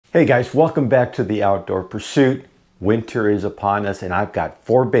Hey guys, welcome back to the Outdoor Pursuit. Winter is upon us and I've got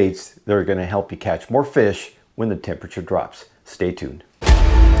 4 baits that are going to help you catch more fish when the temperature drops. Stay tuned.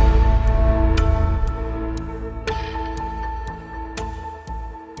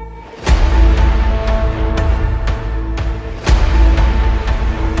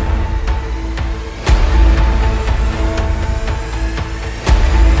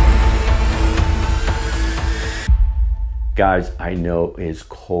 Guys, I know it's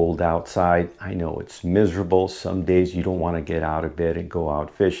cold outside. I know it's miserable. Some days you don't want to get out of bed and go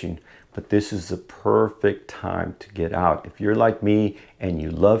out fishing, but this is the perfect time to get out. If you're like me and you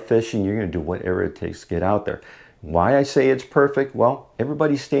love fishing, you're going to do whatever it takes to get out there. Why I say it's perfect? Well,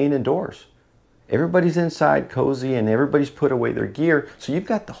 everybody's staying indoors. Everybody's inside cozy and everybody's put away their gear. So you've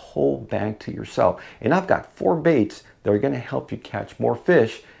got the whole bank to yourself. And I've got 4 baits that are going to help you catch more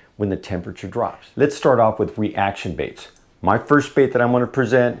fish when the temperature drops. Let's start off with reaction baits. My first bait that I'm going to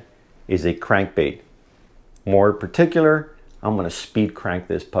present is a crankbait. More particular, I'm going to speed crank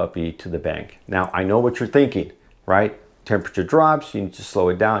this puppy to the bank. Now, I know what you're thinking, right? Temperature drops, you need to slow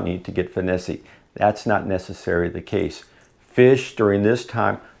it down, you need to get finessey. That's not necessarily the case. Fish during this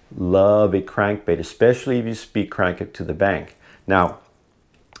time love a crankbait, especially if you speed crank it to the bank. Now,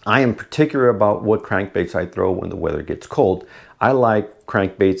 I am particular about what crankbaits I throw when the weather gets cold. I like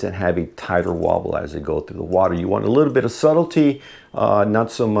crankbaits that have a tighter wobble as they go through the water. You want a little bit of subtlety,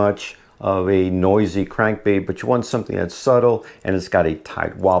 not so much of a noisy crankbait, but you want something that's subtle and it's got a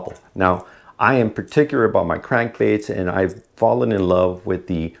tight wobble. Now, I am particular about my crankbaits and I've fallen in love with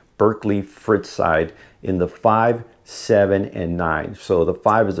the Berkley Fritz side in the 5, 7, and 9. So the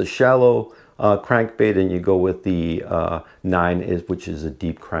 5 is a shallow crankbait, and you go with the 9 which is a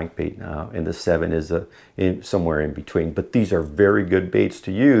deep crankbait, and the 7 is somewhere in between. But these are very good baits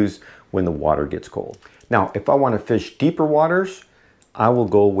to use when the water gets cold. Now, if I want to fish deeper waters, I will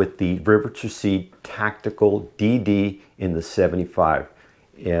go with the River to Sea Tactical DD in the 75.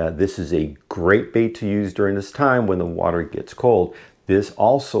 This is a great bait to use during this time when the water gets cold. This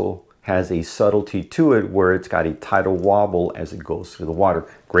also has a subtlety to it where it's got a tighter wobble as it goes through the water.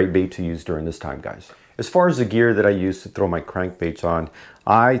 Great bait to use during this time, guys. As far as the gear that I use to throw my crankbaits on,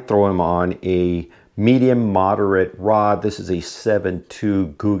 I throw them on a medium moderate rod. This is a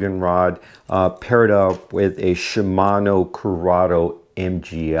 7.2 Guggen rod paired up with a Shimano Curado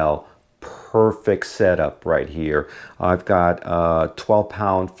MGL. Perfect setup right here. I've got a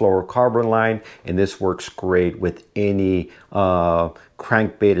 12-pound fluorocarbon line, and this works great with any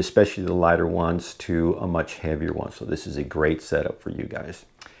crankbait, especially the lighter ones, to a much heavier one. So this is a great setup for you guys.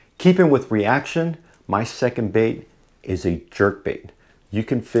 Keeping with reaction, my second bait is a jerkbait. You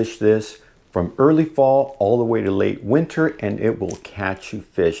can fish this from early fall all the way to late winter and it will catch you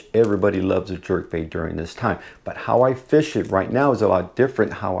fish. Everybody loves a jerkbait during this time. But how I fish it right now is a lot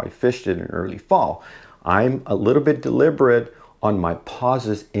different how I fished it in early fall. I'm a little bit deliberate on my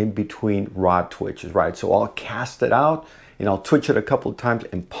pauses in between rod twitches, right? So I'll cast it out and I'll twitch it a couple of times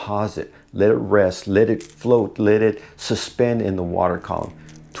and pause it. Let it rest, let it float, let it suspend in the water column.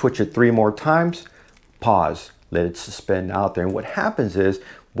 Twitch it 3 more times, pause, let it suspend out there. And what happens is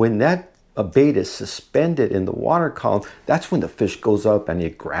when that bait is suspended in the water column, that's when the fish goes up and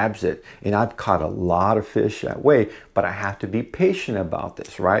it grabs it. And I've caught a lot of fish that way, but I have to be patient about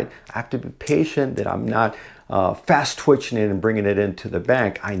this, right? I have to be patient that I'm not fast twitching it and bringing it into the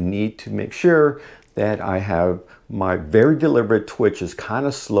bank. I need to make sure that I have my very deliberate twitches, kind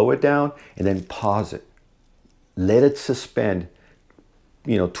of slow it down and then pause it. Let it suspend.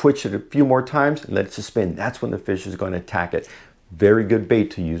 You know, twitch it a few more times and let it suspend. That's when the fish is going to attack it. Very good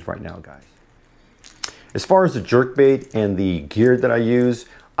bait to use right now, guys. As far as the jerkbait and the gear that I use,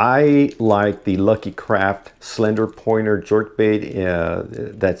 I like the Lucky Craft Slender Pointer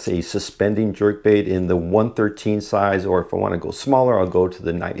jerkbait. That's a suspending jerkbait in the 113 size, or if I want to go smaller, I'll go to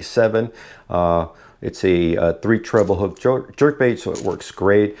the 97. It's a 3 treble hook jerkbait, so it works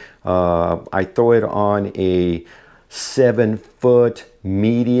great. I throw it on a 7-foot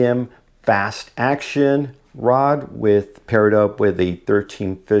medium fast action rod paired up with a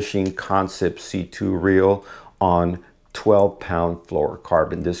 13 Fishing Concept C2 reel on 12-pound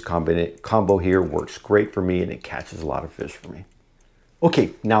fluorocarbon. This combo here works great for me and it catches a lot of fish for me.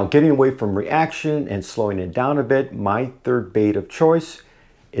 Okay, now getting away from reaction and slowing it down a bit, my third bait of choice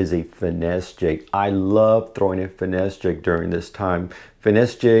is a finesse jig. I love throwing a finesse jig during this time.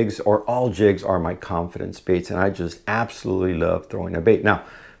 Finesse jigs, or all jigs, are my confidence baits and I just absolutely love throwing a bait. Now,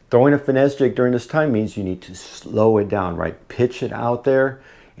 throwing a finesse jig during this time means you need to slow it down, right? Pitch it out there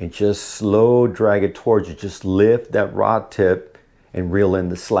and just slow drag it towards you. Just lift that rod tip and reel in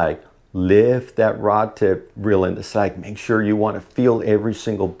the slag. lift that rod tip, reel in the side. Make sure you want to feel every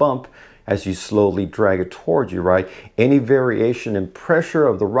single bump as you slowly drag it towards you, right? Any variation in pressure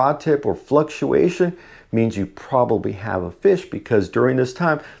of the rod tip or fluctuation means you probably have a fish, because during this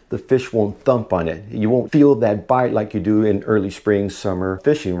time, the fish won't thump on it. You won't feel that bite like you do in early spring, summer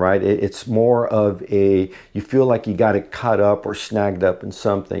fishing, right? It's more of a, you feel like you got it caught up or snagged up in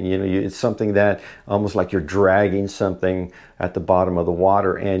something. You know, it's something that almost like you're dragging something at the bottom of the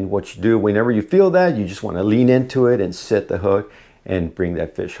water. And what you do, whenever you feel that, you just want to lean into it and set the hook and bring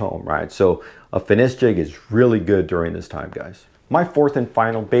that fish home, right? So a finesse jig is really good during this time, guys. My fourth and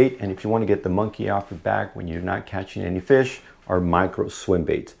final bait, and if you want to get the monkey off your back when you're not catching any fish, are micro swim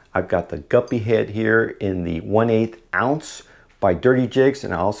baits. I've got the guppy head here in the 1/8 ounce by Dirty Jigs,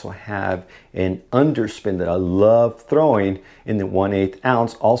 and I also have an underspin that I love throwing in the 1/8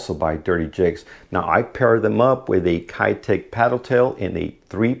 ounce, also by Dirty Jigs. Now I pair them up with a Keitech paddle tail in a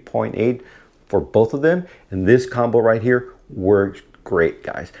 3.8 for both of them, and this combo right here works great,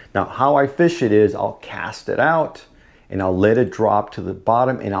 guys. Now how I fish it is I'll cast it out and I'll let it drop to the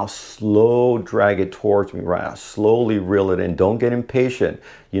bottom, and I'll slow drag it towards me, right? I'll slowly reel it in. Don't get impatient.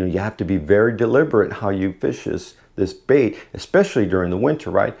 You know, you have to be very deliberate how you fish this bait, especially during the winter,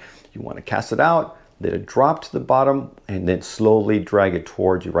 right? You want to cast it out, let it drop to the bottom, and then slowly drag it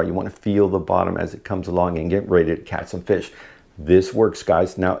towards you, right? You want to feel the bottom as it comes along and get ready to catch some fish. This works,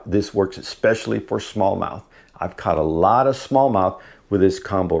 guys. Now, this works especially for smallmouth. I've caught a lot of smallmouth with this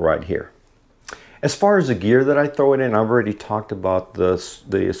combo right here. As far as the gear that I throw it in, I've already talked about the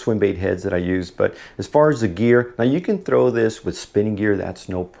swim bait heads that I use, but as far as the gear, now you can throw this with spinning gear, that's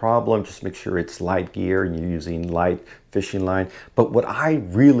no problem. Just make sure it's light gear and you're using light fishing line. But what I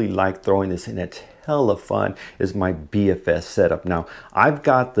really like throwing this in, it's hella fun, is my BFS setup. Now, I've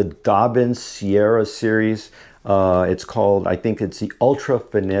got the Dobbin Sierra series. It's called, I think it's the Ultra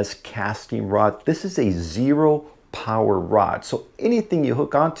Finesse casting rod. This is a 0 power rod, so anything you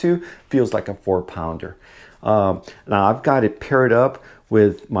hook onto feels like a 4-pounder. Now I've got it paired up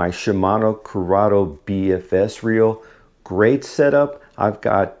with my Shimano Curado BFS reel. Great setup. I've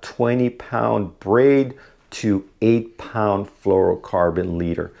got 20-pound braid to 8-pound fluorocarbon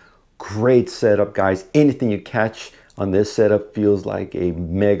leader. Great setup, guys. Anything you catch on this setup feels like a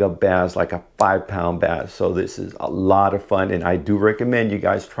mega bass, like a 5-pound bass. So this is a lot of fun, and I do recommend you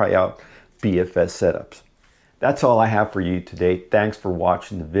guys try out BFS setups. That's all I have for you today. Thanks for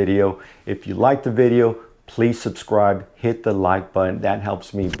watching the video. If you like the video, please subscribe, hit the like button. That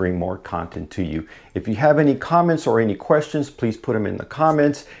helps me bring more content to you. If you have any comments or any questions, please put them in the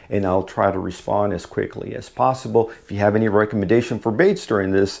comments and I'll try to respond as quickly as possible. If you have any recommendation for baits during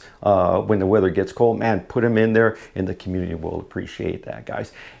this, when the weather gets cold, man, put them in there and the community will appreciate that,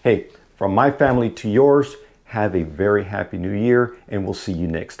 guys. Hey, from my family to yours, have a very happy new year, and we'll see you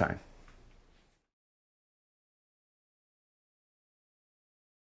next time.